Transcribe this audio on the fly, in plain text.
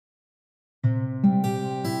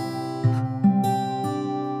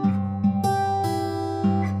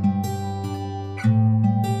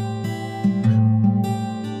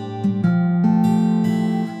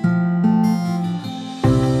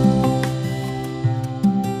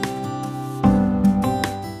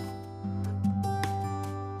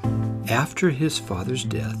After his father's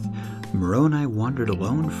death, Moroni wandered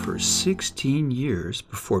alone for 16 years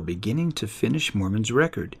before beginning to finish Mormon's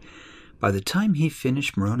record. By the time he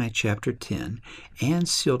finished Moroni chapter 10 and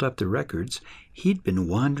sealed up the records, he'd been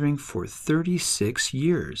wandering for 36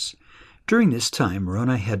 years. During this time,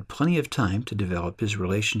 Moroni had plenty of time to develop his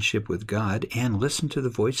relationship with God and listen to the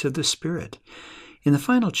voice of the Spirit. In the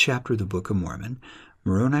final chapter of the Book of Mormon,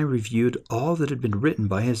 Moroni reviewed all that had been written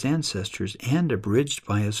by his ancestors and abridged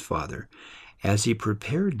by his father. As he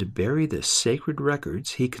prepared to bury the sacred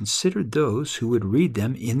records, he considered those who would read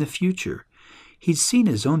them in the future. He'd seen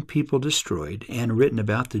his own people destroyed and written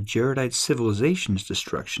about the Jaredite civilization's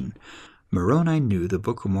destruction. Moroni knew the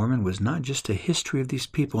Book of Mormon was not just a history of these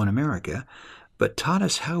people in America, but taught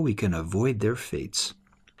us how we can avoid their fates.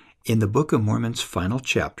 In the Book of Mormon's final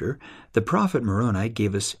chapter, the prophet Moroni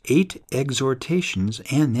gave us 8 exhortations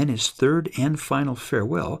and then his third and final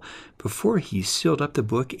farewell before he sealed up the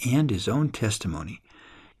book and his own testimony.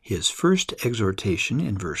 His first exhortation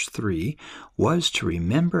in verse 3 was to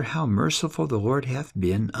remember how merciful the Lord hath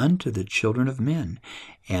been unto the children of men,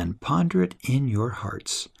 and ponder it in your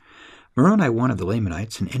hearts. Moroni wanted the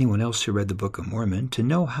Lamanites and anyone else who read the Book of Mormon to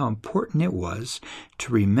know how important it was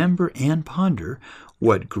to remember and ponder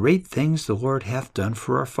what great things the Lord hath done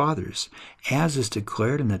for our fathers, as is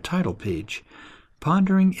declared in the title page.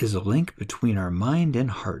 Pondering is a link between our mind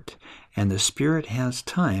and heart, and the Spirit has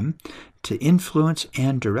time to influence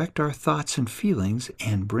and direct our thoughts and feelings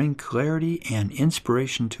and bring clarity and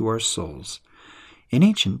inspiration to our souls. In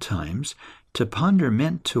ancient times, to ponder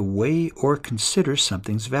meant to weigh or consider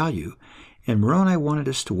something's value, and Moroni wanted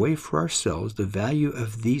us to weigh for ourselves the value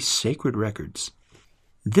of these sacred records.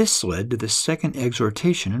 This led to the second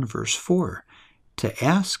exhortation in verse 4, to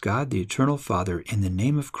ask God the Eternal Father in the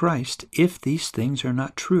name of Christ if these things are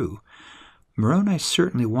not true. Moroni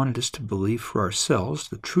certainly wanted us to believe for ourselves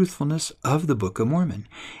the truthfulness of the Book of Mormon,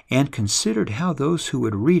 and considered how those who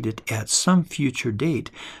would read it at some future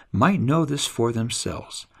date might know this for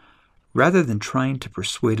themselves. Rather than trying to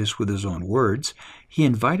persuade us with his own words, he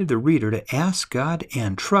invited the reader to ask God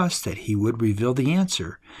and trust that he would reveal the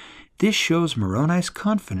answer. This shows Moroni's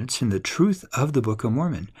confidence in the truth of the Book of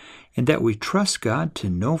Mormon, and that we trust God to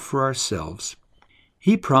know for ourselves.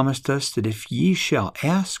 He promised us that if ye shall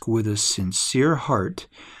ask with a sincere heart,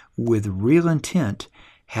 with real intent,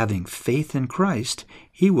 having faith in Christ,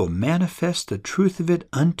 he will manifest the truth of it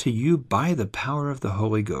unto you by the power of the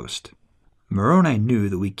Holy Ghost. Moroni knew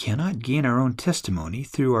that we cannot gain our own testimony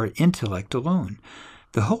through our intellect alone.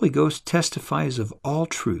 The Holy Ghost testifies of all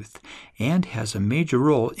truth and has a major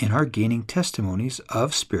role in our gaining testimonies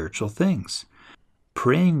of spiritual things.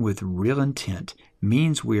 Praying with real intent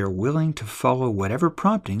means we are willing to follow whatever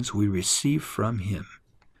promptings we receive from him.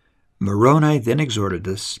 Moroni then exhorted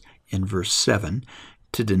us, in verse 7,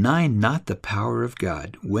 to deny not the power of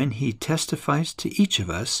God when he testifies to each of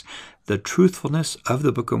us the truthfulness of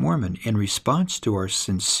the Book of Mormon in response to our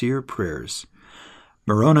sincere prayers.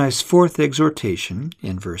 Moroni's fourth exhortation,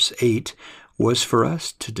 in verse 8, was for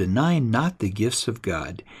us to deny not the gifts of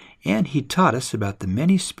God, and he taught us about the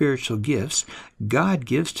many spiritual gifts God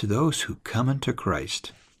gives to those who come unto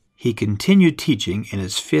Christ. He continued teaching in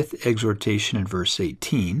his fifth exhortation in verse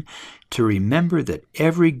 18 to remember that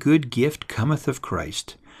every good gift cometh of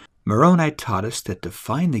Christ. Moroni taught us that to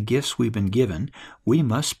find the gifts we've been given, we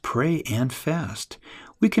must pray and fast.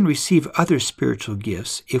 We can receive other spiritual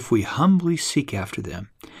gifts if we humbly seek after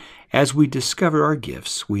them. As we discover our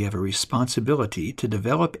gifts, we have a responsibility to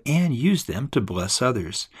develop and use them to bless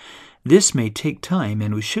others. This may take time,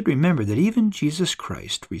 and we should remember that even Jesus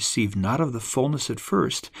Christ received not of the fullness at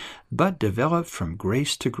first, but developed from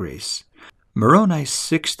grace to grace. Moroni's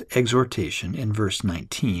sixth exhortation in verse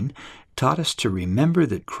 19 taught us to remember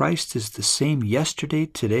that Christ is the same yesterday,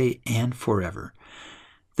 today, and forever.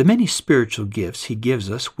 The many spiritual gifts he gives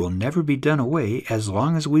us will never be done away as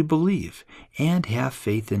long as we believe and have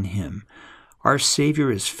faith in him. Our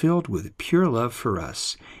Savior is filled with pure love for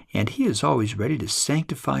us, and he is always ready to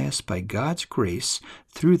sanctify us by God's grace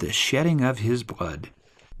through the shedding of his blood.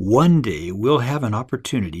 One day we'll have an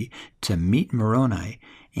opportunity to meet Moroni,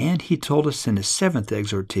 and he told us in his seventh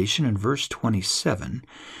exhortation in verse 27,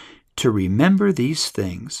 to remember these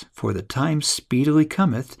things, for the time speedily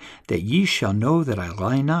cometh, that ye shall know that I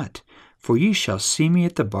lie not. For ye shall see me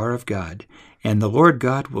at the bar of God, and the Lord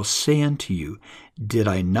God will say unto you, Did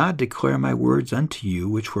I not declare my words unto you,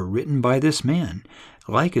 which were written by this man,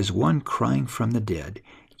 like as one crying from the dead,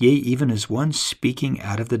 yea, even as one speaking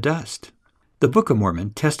out of the dust? The Book of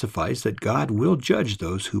Mormon testifies that God will judge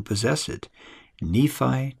those who possess it.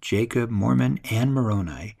 Nephi, Jacob, Mormon, and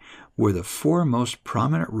Moroni were the four most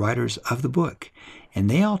prominent writers of the book, and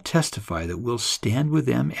they all testify that we'll stand with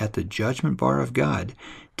them at the judgment bar of God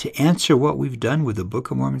to answer what we've done with the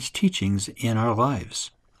Book of Mormon's teachings in our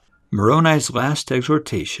lives. Moroni's last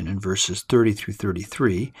exhortation in verses 30 through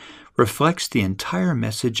 33 reflects the entire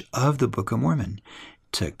message of the Book of Mormon,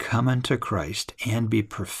 to come unto Christ and be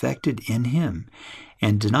perfected in him,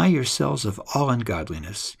 and deny yourselves of all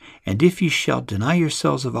ungodliness. And if ye shall deny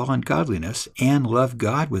yourselves of all ungodliness, and love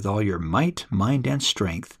God with all your might, mind, and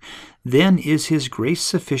strength, then is his grace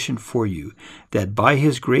sufficient for you, that by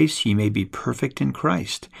his grace ye may be perfect in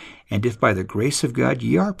Christ. And if by the grace of God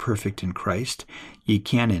ye are perfect in Christ, ye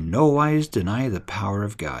can in no wise deny the power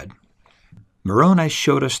of God. Moroni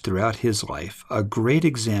showed us throughout his life a great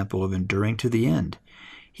example of enduring to the end.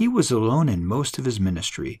 He was alone in most of his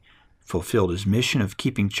ministry, fulfilled his mission of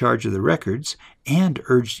keeping charge of the records, and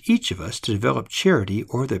urged each of us to develop charity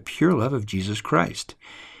or the pure love of Jesus Christ.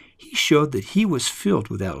 He showed that he was filled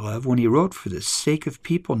with that love when he wrote for the sake of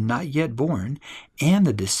people not yet born and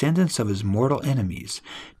the descendants of his mortal enemies,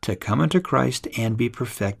 to come unto Christ and be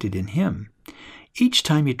perfected in him. Each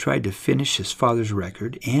time he tried to finish his father's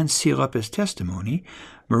record and seal up his testimony,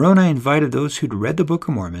 Moroni invited those who'd read the Book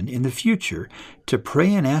of Mormon in the future to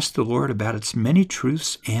pray and ask the Lord about its many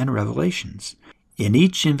truths and revelations. In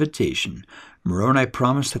each invitation, Moroni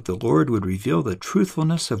promised that the Lord would reveal the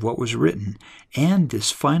truthfulness of what was written, and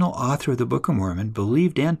this final author of the Book of Mormon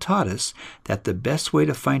believed and taught us that the best way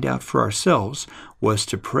to find out for ourselves was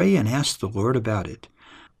to pray and ask the Lord about it.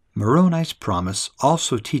 Moroni's promise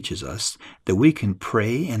also teaches us that we can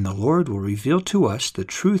pray and the Lord will reveal to us the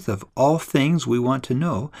truth of all things we want to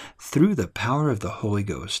know through the power of the Holy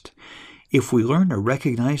Ghost. If we learn to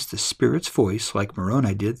recognize the Spirit's voice like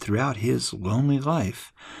Moroni did throughout his lonely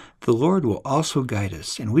life, the Lord will also guide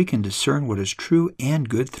us, and we can discern what is true and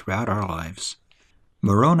good throughout our lives.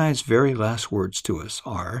 Moroni's very last words to us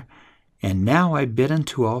are, "And now I bid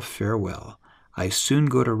unto all farewell. I soon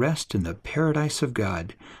go to rest in the paradise of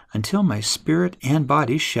God, until my spirit and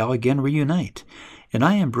body shall again reunite, and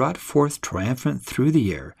I am brought forth triumphant through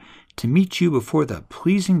the air, to meet you before the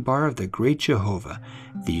pleasing bar of the great Jehovah,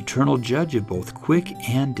 the eternal judge of both quick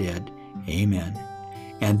and dead. Amen."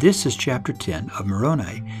 And this is chapter 10 of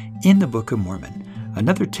Moroni in the Book of Mormon,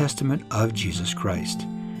 another testament of Jesus Christ.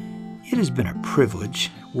 It has been a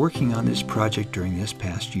privilege working on this project during this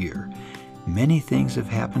past year. Many things have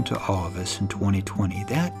happened to all of us in 2020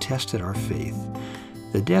 that tested our faith.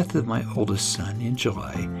 The death of my oldest son in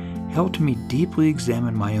July helped me deeply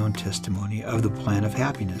examine my own testimony of the plan of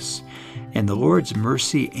happiness, and the Lord's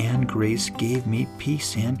mercy and grace gave me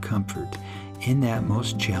peace and comfort in that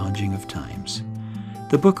most challenging of times.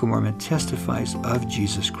 The Book of Mormon testifies of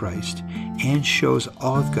Jesus Christ and shows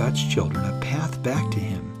all of God's children a path back to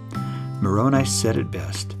him. Moroni said it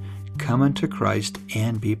best, "Come unto Christ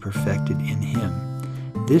and be perfected in him."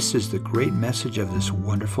 This is the great message of this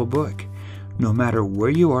wonderful book. No matter where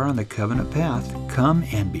you are on the covenant path, come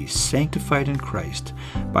and be sanctified in Christ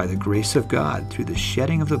by the grace of God through the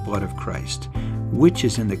shedding of the blood of Christ, which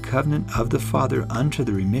is in the covenant of the Father unto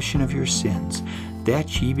the remission of your sins,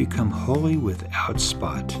 that ye become holy without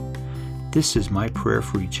spot. This is my prayer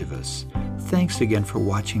for each of us. Thanks again for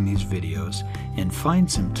watching these videos, and find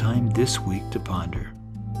some time this week to ponder.